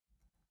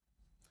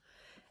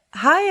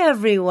Hi,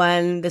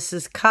 everyone. This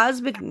is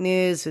Cosmic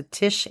News with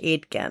Tish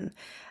Aitken,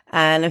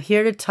 and I'm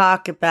here to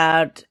talk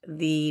about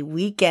the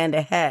weekend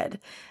ahead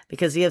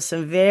because we have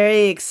some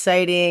very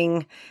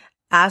exciting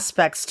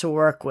aspects to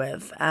work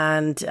with,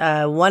 and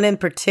one in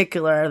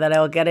particular that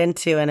I'll get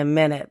into in a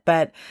minute.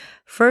 But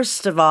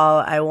first of all,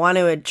 I want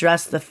to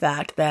address the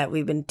fact that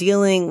we've been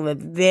dealing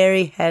with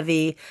very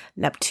heavy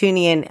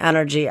Neptunian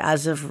energy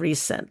as of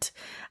recent.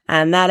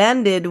 And that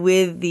ended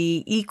with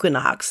the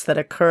equinox that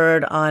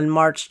occurred on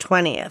March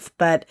 20th.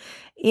 But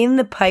in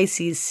the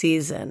Pisces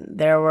season,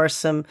 there were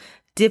some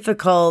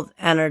difficult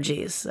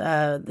energies.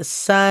 The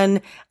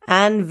Sun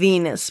and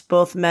Venus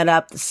both met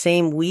up the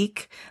same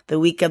week, the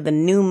week of the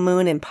new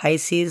moon in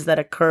Pisces that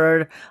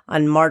occurred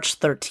on March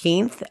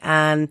 13th.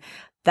 And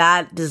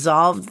that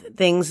dissolved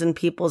things in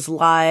people's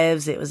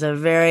lives. It was a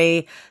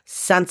very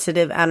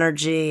sensitive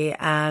energy.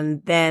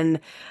 And then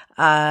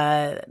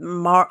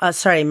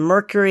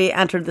Mercury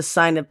entered the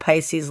sign of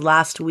Pisces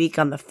last week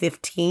on the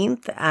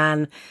 15th,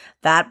 and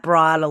that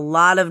brought a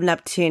lot of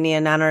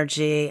Neptunian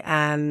energy.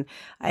 And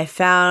I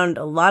found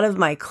a lot of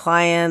my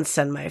clients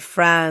and my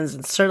friends,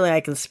 and certainly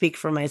I can speak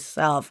for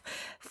myself,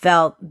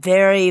 felt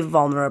very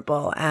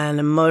vulnerable and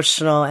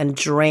emotional and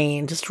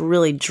drained, just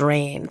really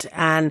drained.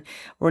 And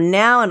we're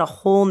now in a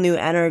whole new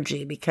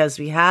energy because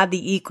we had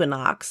the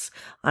equinox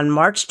on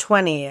March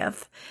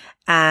 20th.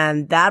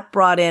 And that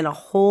brought in a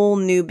whole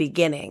new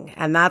beginning.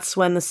 And that's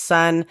when the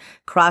sun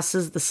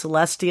crosses the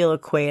celestial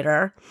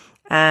equator,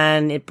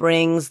 and it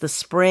brings the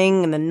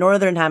spring in the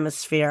northern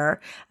hemisphere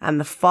and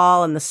the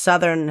fall in the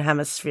southern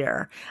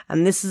hemisphere.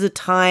 And this is a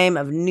time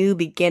of new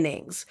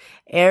beginnings.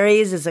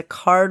 Aries is a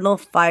cardinal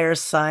fire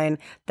sign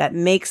that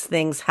makes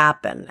things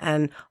happen.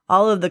 And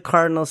all of the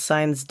cardinal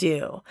signs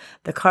do.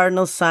 The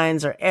cardinal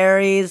signs are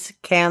Aries,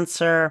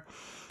 Cancer,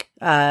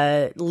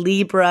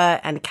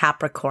 Libra, and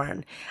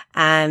Capricorn.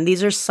 And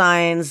these are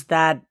signs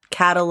that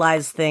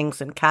catalyze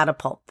things and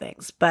catapult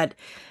things. But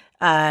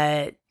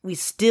we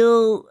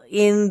still,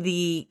 in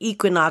the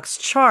equinox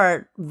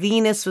chart,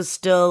 Venus was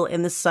still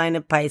in the sign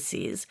of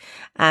Pisces.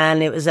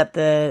 And it was at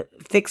the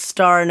fixed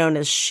star known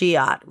as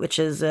Shiat, which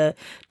is a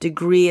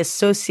degree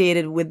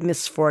associated with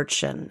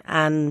misfortune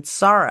and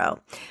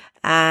sorrow.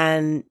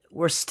 And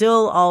we're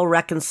still all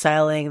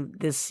reconciling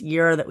this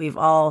year that we've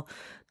all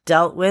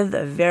dealt with,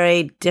 a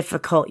very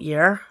difficult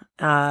year.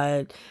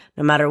 No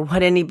matter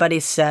what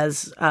anybody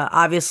says,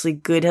 obviously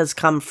good has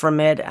come from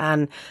it,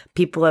 and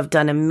people have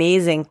done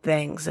amazing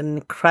things and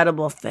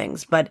incredible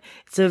things. But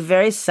it's a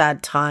very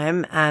sad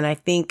time, and I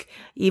think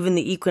even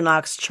the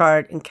equinox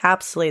chart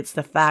encapsulates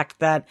the fact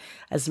that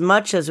as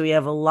much as we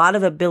have a lot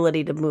of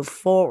ability to move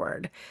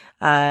forward,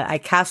 I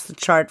cast the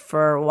chart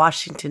for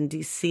Washington,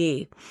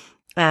 D.C.,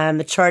 and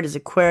the chart is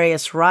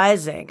Aquarius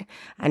rising,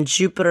 and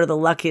Jupiter, the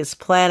luckiest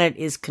planet,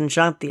 is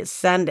conjunct the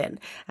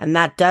ascendant. And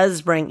that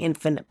does bring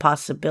infinite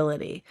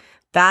possibility.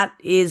 That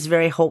is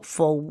very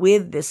hopeful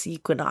with this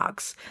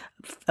equinox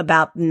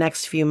about the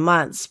next few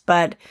months.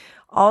 But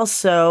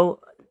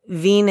also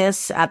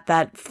Venus at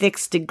that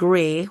fixed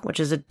degree, which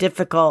is a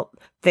difficult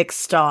fixed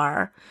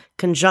star,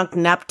 conjunct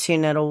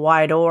Neptune at a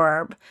wide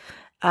orb,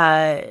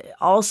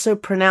 also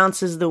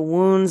pronounces the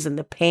wounds and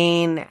the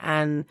pain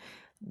and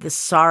the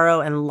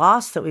sorrow and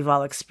loss that we've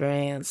all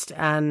experienced,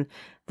 and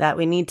that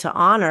we need to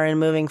honor in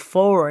moving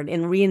forward,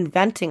 in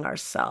reinventing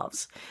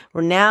ourselves.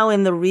 We're now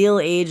in the real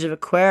age of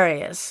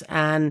Aquarius,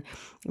 and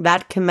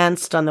that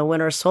commenced on the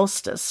winter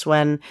solstice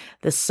when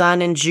the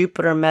sun and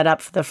Jupiter met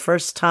up for the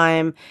first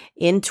time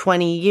in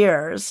 20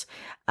 years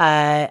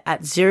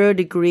at 0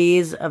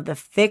 degrees of the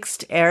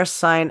fixed air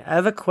sign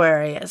of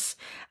Aquarius.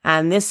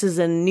 And this is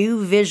a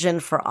new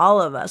vision for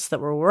all of us that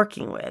we're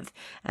working with.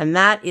 And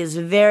that is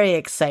very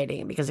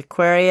exciting because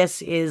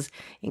Aquarius is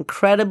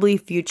incredibly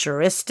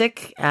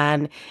futuristic,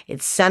 and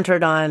it's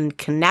centered on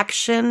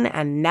connection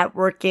and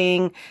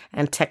networking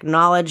and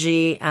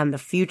technology and the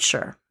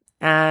future.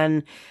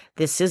 And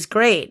this is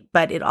great,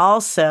 but it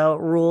also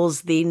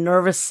rules the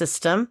nervous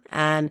system,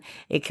 and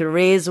it can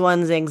raise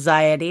one's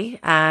anxiety.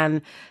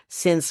 And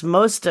since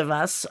most of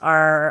us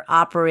are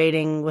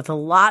operating with a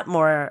lot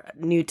more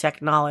new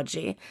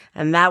technology,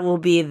 and that will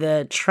be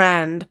the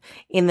trend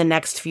in the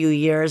next few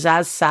years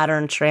as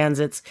Saturn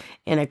transits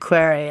in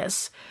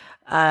Aquarius,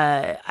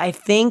 I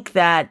think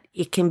that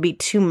it can be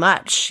too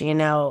much,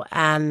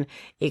 and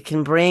it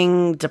can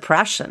bring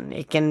depression.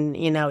 It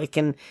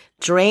can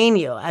drain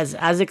you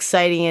as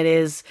exciting it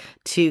is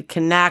to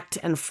connect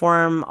and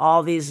form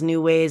all these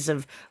new ways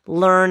of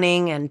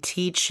learning and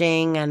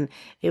teaching, and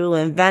it will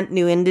invent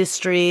new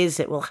industries.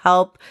 It will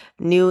help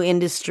new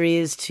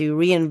industries to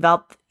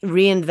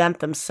reinvent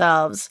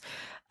themselves.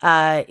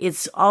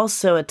 It's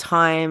also a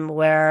time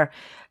where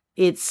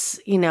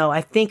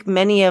I think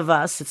many of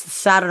us, it's the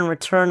Saturn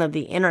return of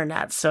the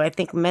internet. So I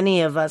think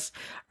many of us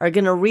are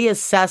going to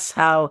reassess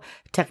how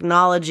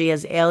technology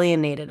has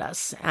alienated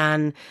us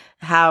and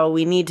how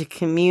we need to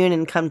commune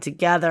and come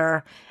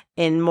together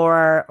in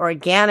more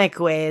organic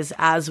ways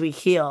as we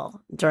heal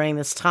during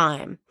this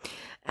time.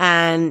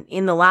 And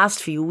in the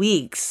last few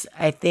weeks,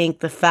 I think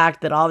the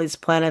fact that all these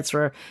planets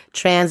were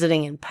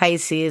transiting in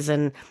Pisces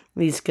and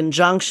these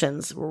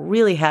conjunctions were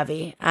really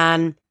heavy.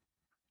 And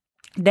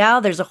now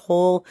there's a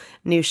whole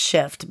new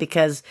shift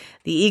because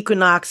the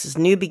equinox is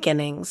new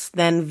beginnings.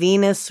 Then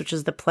Venus, which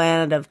is the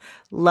planet of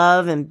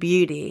love and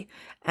beauty,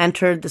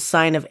 entered the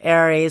sign of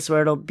Aries,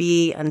 where it'll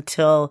be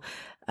until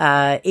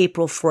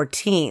April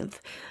 14th.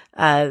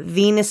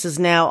 Venus is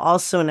now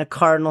also in a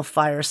cardinal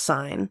fire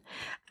sign,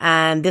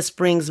 and this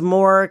brings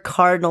more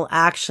cardinal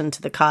action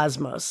to the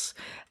cosmos.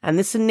 And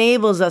this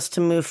enables us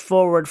to move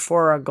forward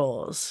for our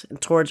goals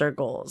and towards our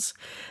goals.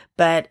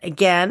 But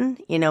again,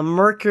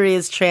 Mercury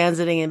is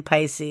transiting in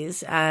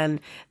Pisces,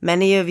 and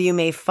many of you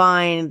may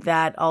find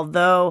that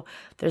although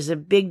there's a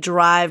big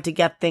drive to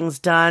get things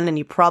done, and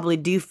you probably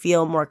do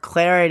feel more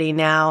clarity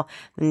now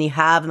than you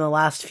have in the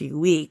last few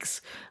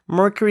weeks,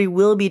 Mercury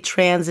will be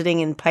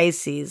transiting in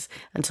Pisces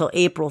until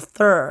April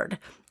 3rd.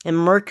 And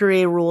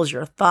Mercury rules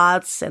your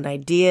thoughts and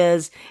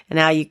ideas and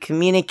how you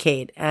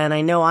communicate. And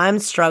I know I'm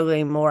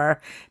struggling more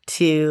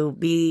to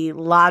be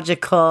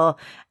logical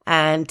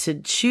and to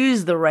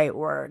choose the right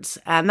words.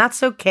 And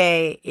that's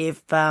okay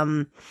if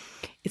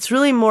it's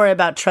really more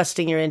about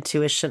trusting your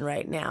intuition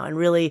right now and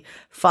really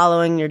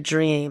following your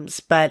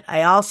dreams. But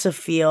I also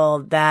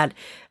feel that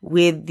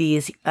with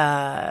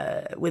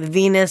with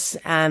Venus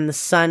and the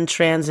Sun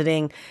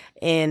transiting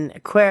in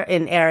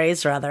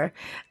Aries,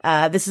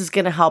 this is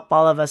going to help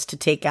all of us to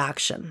take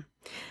action.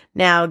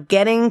 Now,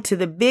 getting to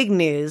the big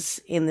news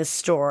in this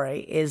story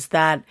is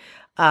that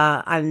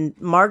on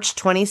March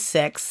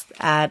 26th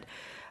at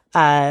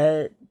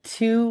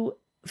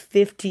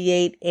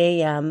 2:58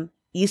 a.m.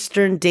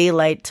 Eastern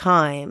Daylight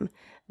Time,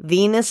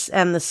 Venus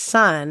and the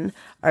Sun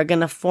are going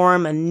to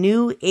form a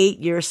new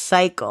 8-year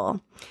cycle,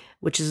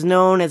 which is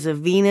known as a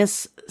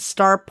Venus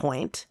star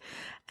point.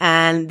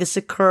 And this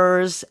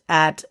occurs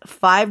at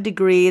 5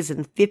 degrees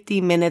and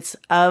 50 minutes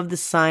of the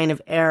sign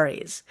of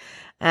Aries.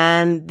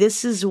 And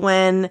this is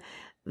when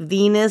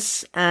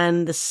Venus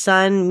and the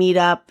Sun meet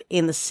up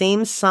in the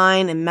same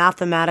sign and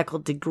mathematical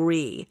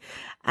degree.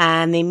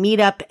 And they meet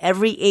up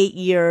every 8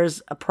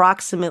 years,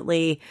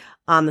 approximately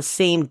on the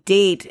same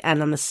date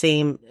and on the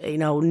same,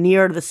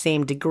 near the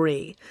same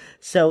degree.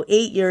 So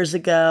 8 years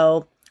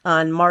ago,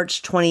 on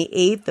March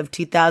 28th of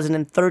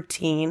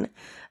 2013,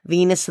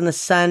 Venus and the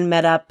Sun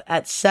met up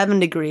at 7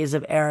 degrees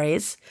of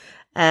Aries.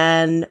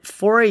 And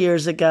 4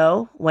 years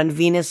ago, when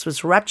Venus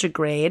was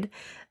retrograde,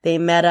 they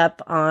met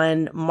up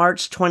on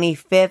March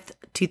 25th,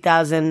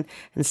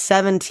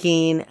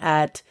 2017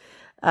 at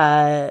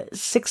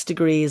 6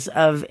 degrees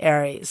of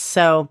Aries.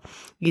 So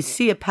you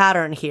see a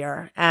pattern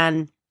here.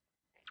 And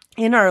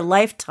in our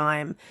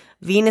lifetime,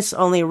 Venus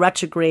only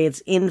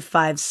retrogrades in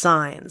 5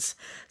 signs.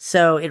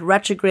 So it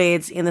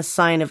retrogrades in the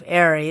sign of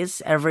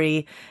Aries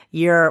every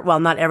year,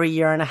 well, not every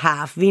year and a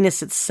half.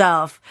 Venus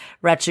itself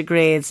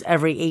retrogrades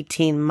every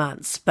 18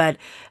 months. But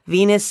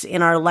Venus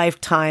in our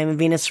lifetime,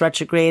 Venus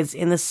retrogrades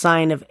in the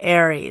sign of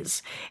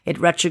Aries. It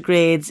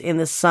retrogrades in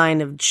the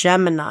sign of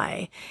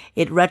Gemini.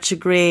 It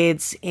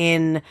retrogrades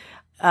in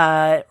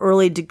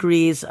early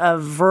degrees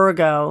of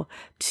Virgo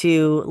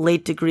to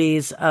late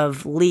degrees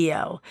of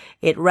Leo.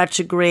 It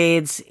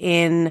retrogrades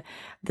in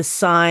the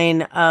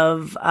sign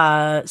of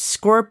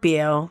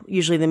Scorpio,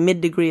 usually the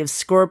mid degree of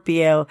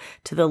Scorpio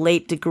to the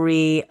late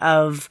degree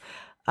of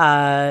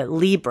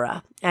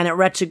Libra. And it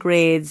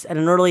retrogrades at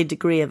an early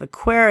degree of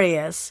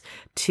Aquarius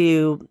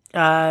to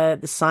the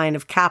sign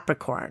of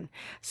Capricorn.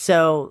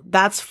 So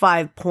that's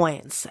 5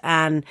 points.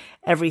 And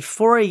every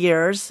 4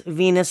 years,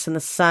 Venus and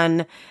the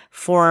Sun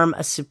form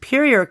a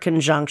superior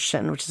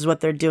conjunction, which is what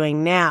they're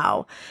doing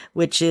now,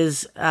 which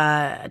is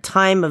a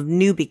time of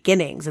new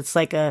beginnings. It's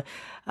like a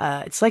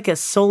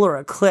solar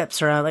eclipse,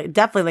 or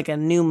definitely like a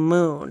new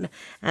moon.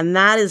 And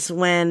that is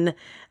when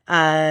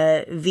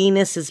that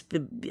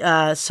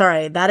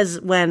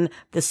is when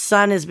the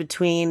Sun is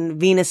between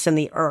Venus and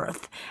the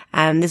Earth.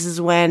 And this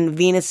is when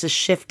Venus is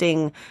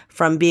shifting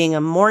from being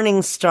a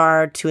morning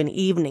star to an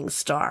evening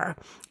star.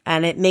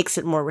 And it makes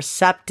it more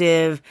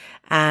receptive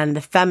and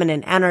the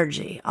feminine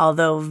energy.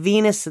 Although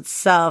Venus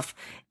itself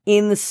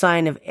in the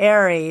sign of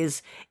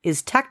Aries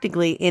is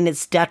technically in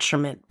its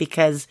detriment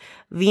because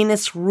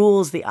Venus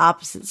rules the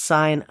opposite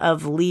sign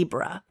of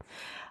Libra.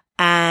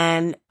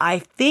 And I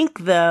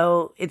think,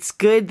 though, it's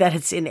good that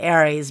it's in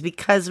Aries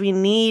because we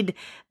need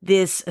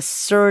this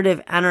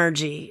assertive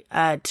energy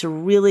to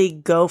really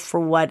go for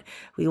what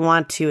we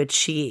want to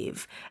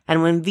achieve.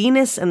 And when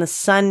Venus and the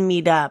Sun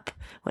meet up,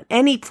 when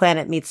any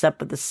planet meets up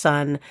with the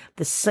Sun,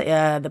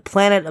 the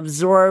planet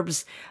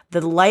absorbs the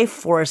life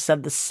force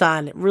of the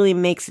Sun. It really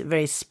makes it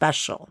very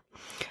special.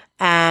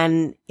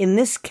 And in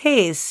this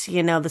case,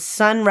 the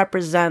Sun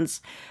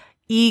represents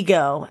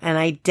ego and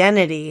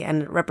identity,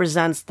 and it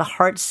represents the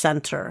heart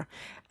center,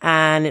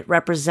 and it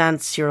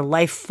represents your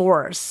life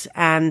force.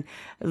 And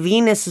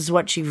Venus is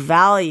what you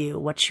value,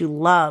 what you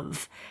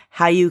love,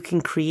 how you can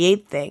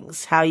create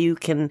things, how you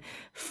can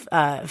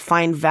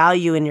find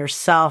value in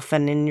yourself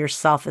and in your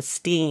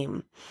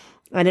self-esteem.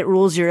 and it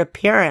rules your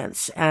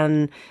appearance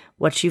and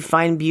what you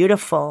find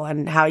beautiful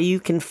and how you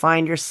can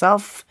find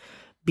yourself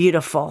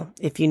beautiful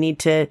if you need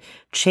to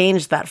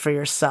change that for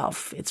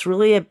yourself. It's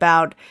really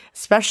about,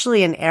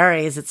 especially in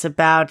Aries, it's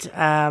about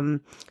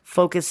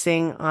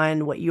focusing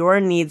on what your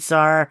needs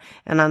are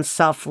and on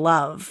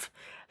self-love.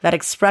 That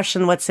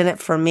expression, what's in it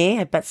for me,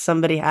 I bet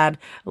somebody had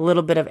a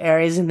little bit of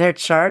Aries in their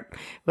chart,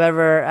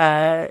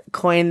 whoever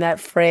coined that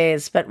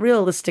phrase. But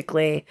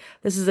realistically,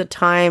 this is a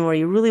time where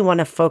you really want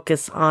to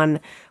focus on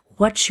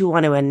what you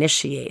want to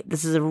initiate.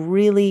 This is a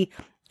really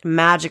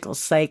magical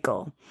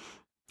cycle.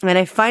 And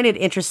I find it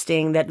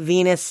interesting that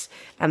Venus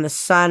and the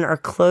Sun are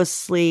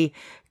closely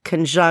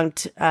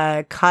conjunct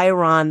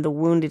Chiron, the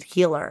wounded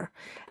healer.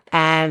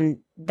 And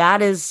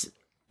that is,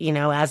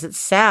 as it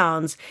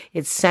sounds,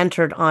 it's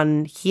centered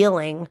on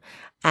healing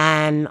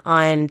and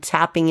on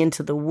tapping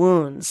into the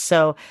wounds.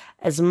 So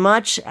as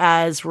much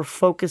as we're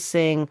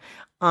focusing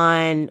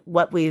on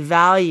what we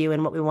value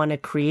and what we want to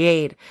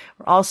create,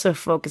 we're also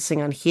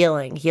focusing on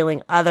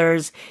healing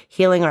others,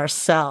 healing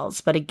ourselves.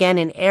 But again,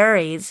 in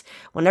Aries,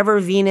 whenever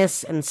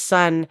Venus and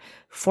Sun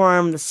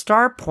form the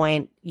star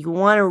point, you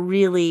want to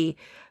really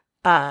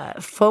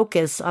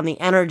focus on the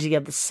energy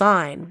of the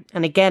sign.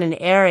 And again, in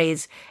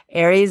Aries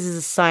is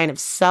a sign of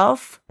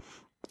self.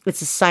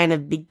 It's a sign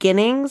of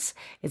beginnings.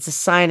 It's a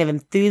sign of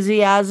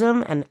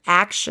enthusiasm and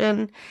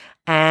action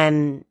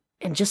and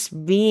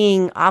just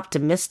being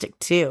optimistic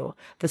too.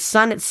 The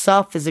sun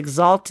itself is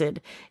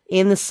exalted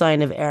in the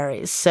sign of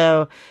Aries.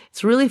 So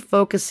it's really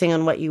focusing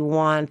on what you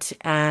want.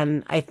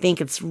 And I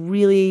think it's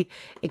really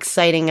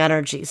exciting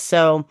energy.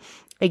 So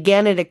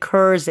again, it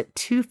occurs at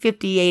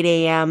 2:58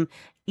 a.m.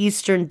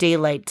 Eastern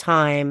Daylight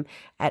Time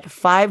at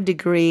 5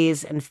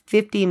 degrees and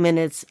 50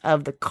 minutes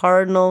of the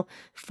cardinal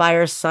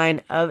fire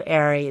sign of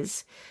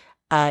Aries.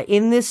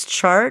 In this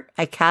chart,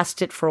 I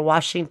cast it for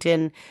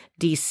Washington,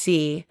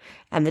 D.C.,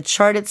 and the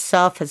chart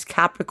itself has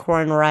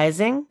Capricorn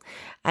rising,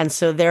 and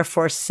so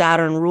therefore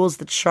Saturn rules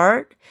the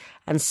chart,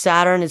 and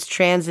Saturn is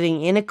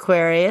transiting in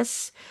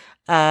Aquarius,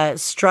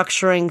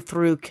 structuring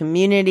through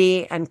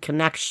community and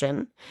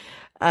connection.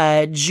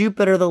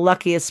 Jupiter, the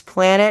luckiest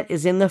planet,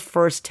 is in the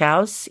first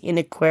house in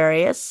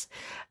Aquarius,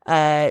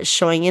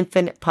 showing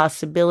infinite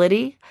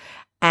possibility,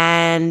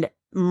 and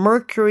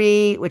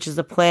Mercury, which is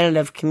the planet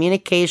of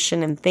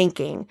communication and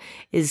thinking,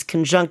 is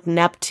conjunct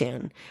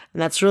Neptune.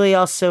 And that's really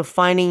also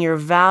finding your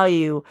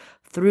value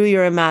through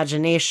your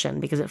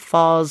imagination because it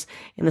falls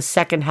in the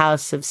second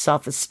house of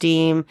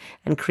self-esteem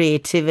and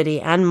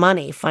creativity and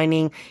money,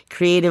 finding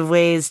creative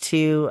ways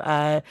to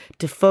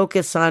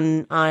focus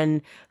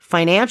on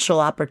financial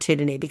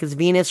opportunity because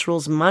Venus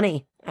rules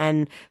money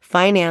and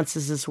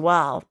finances as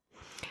well.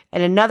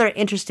 And another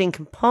interesting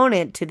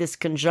component to this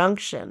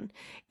conjunction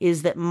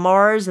is that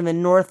Mars and the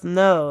North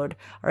Node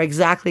are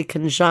exactly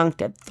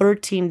conjunct at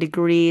 13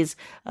 degrees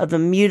of the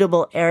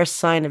mutable air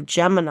sign of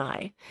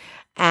Gemini.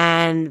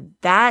 And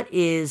that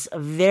is a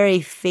very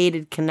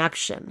fated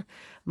connection.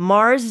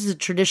 Mars is a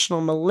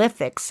traditional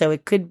malefic, so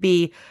it could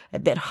be a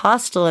bit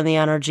hostile in the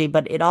energy,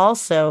 but it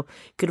also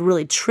could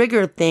really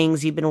trigger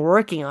things you've been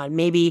working on.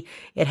 Maybe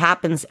it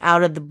happens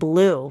out of the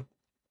blue.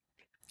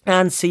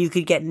 And so you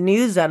could get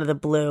news out of the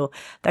blue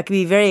that could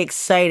be very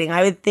exciting.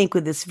 I would think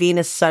with this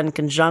Venus-Sun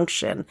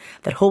conjunction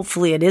that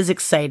hopefully it is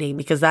exciting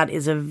because that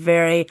is a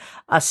very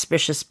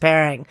auspicious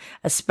pairing,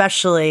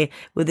 especially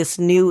with this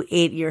new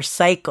 8-year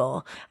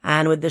cycle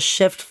and with the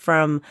shift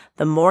from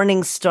the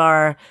morning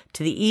star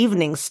to the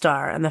evening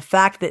star. And the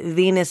fact that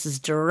Venus is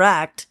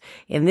direct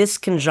in this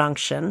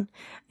conjunction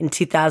in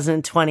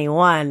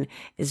 2021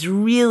 is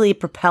really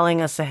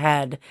propelling us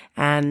ahead.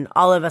 And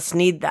all of us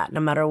need that, no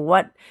matter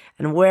what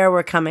and where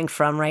we're coming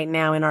from right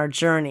now in our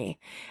journey.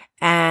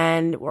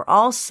 And we're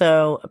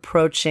also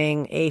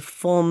approaching a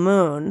full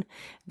moon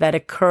that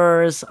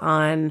occurs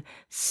on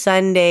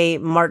Sunday,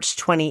 March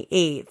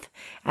 28th.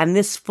 And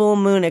this full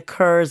moon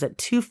occurs at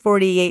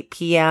 2:48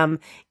 p.m.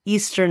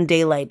 Eastern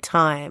Daylight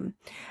Time.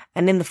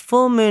 And in the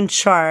full moon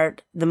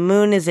chart, the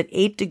moon is at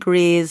 8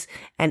 degrees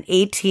and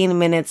 18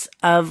 minutes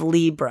of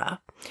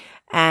Libra.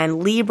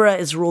 And Libra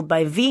is ruled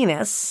by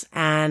Venus.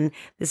 And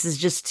this is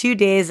just 2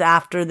 days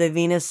after the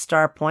Venus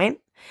star point.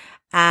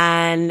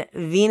 And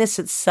Venus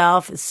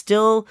itself is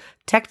still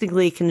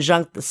technically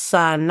conjunct the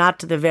sun, not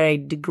to the very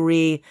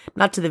degree,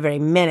 not to the very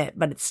minute,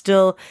 but it's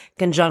still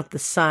conjunct the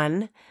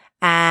sun.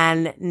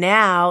 And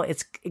now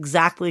it's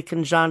exactly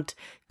conjunct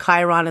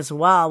Chiron as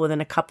well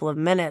within a couple of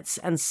minutes.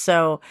 And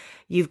so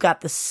you've got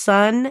the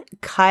sun,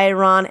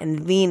 Chiron, and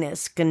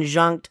Venus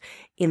conjunct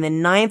in the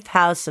 9th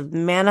house of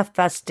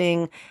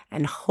manifesting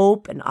and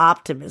hope and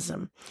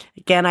optimism.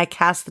 Again, I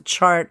cast the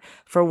chart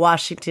for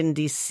Washington,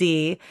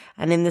 D.C.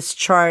 And in this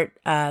chart,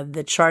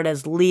 the chart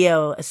has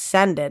Leo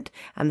ascendant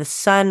and the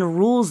sun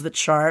rules the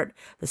chart.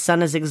 The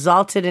sun is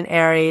exalted in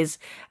Aries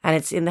and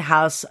it's in the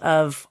house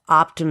of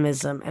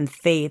optimism and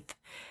faith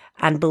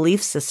and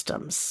belief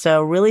systems.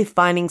 So really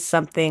finding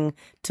something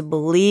to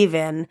believe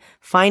in,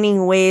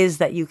 finding ways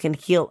that you can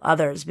heal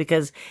others,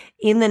 because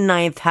in the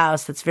 9th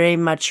house, that's very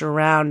much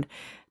around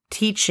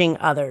teaching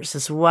others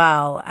as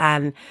well.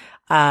 And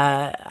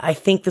I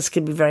think this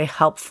could be very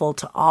helpful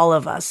to all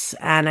of us.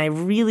 And I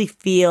really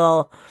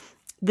feel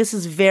this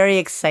is very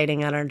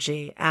exciting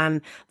energy.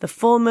 And the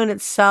full moon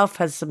itself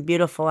has some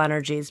beautiful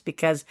energies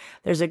because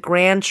there's a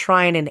grand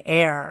trine in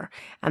air,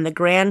 and the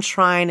grand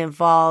trine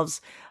involves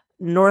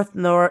the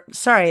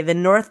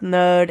North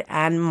Node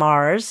and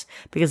Mars,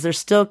 because they're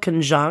still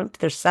conjunct.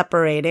 They're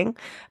separating,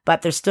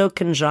 but they're still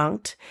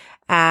conjunct.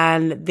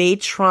 And they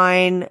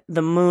trine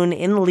the moon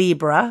in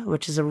Libra,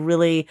 which is a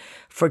really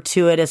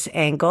fortuitous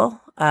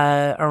angle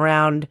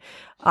around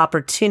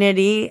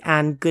opportunity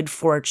and good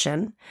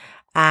fortune.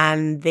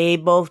 And they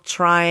both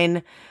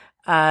trine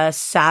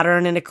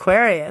Saturn in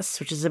Aquarius,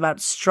 which is about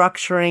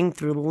structuring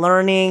through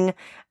learning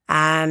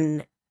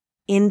and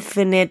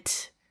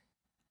infinite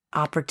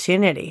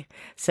opportunity.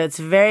 So it's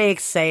very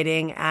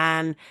exciting,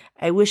 and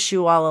I wish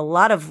you all a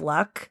lot of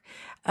luck.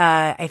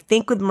 I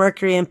think with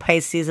Mercury in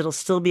Pisces, it'll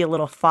still be a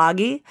little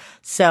foggy.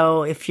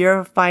 So if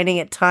you're finding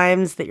at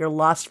times that you're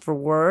lost for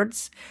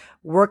words,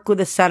 work with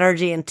this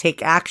energy and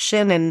take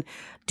action and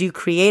do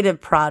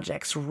creative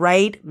projects.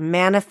 Write,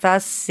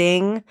 manifest,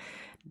 sing,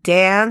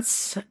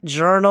 dance,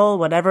 journal,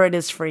 whatever it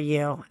is for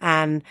you.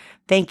 And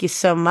thank you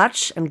so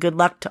much, and good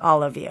luck to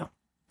all of you.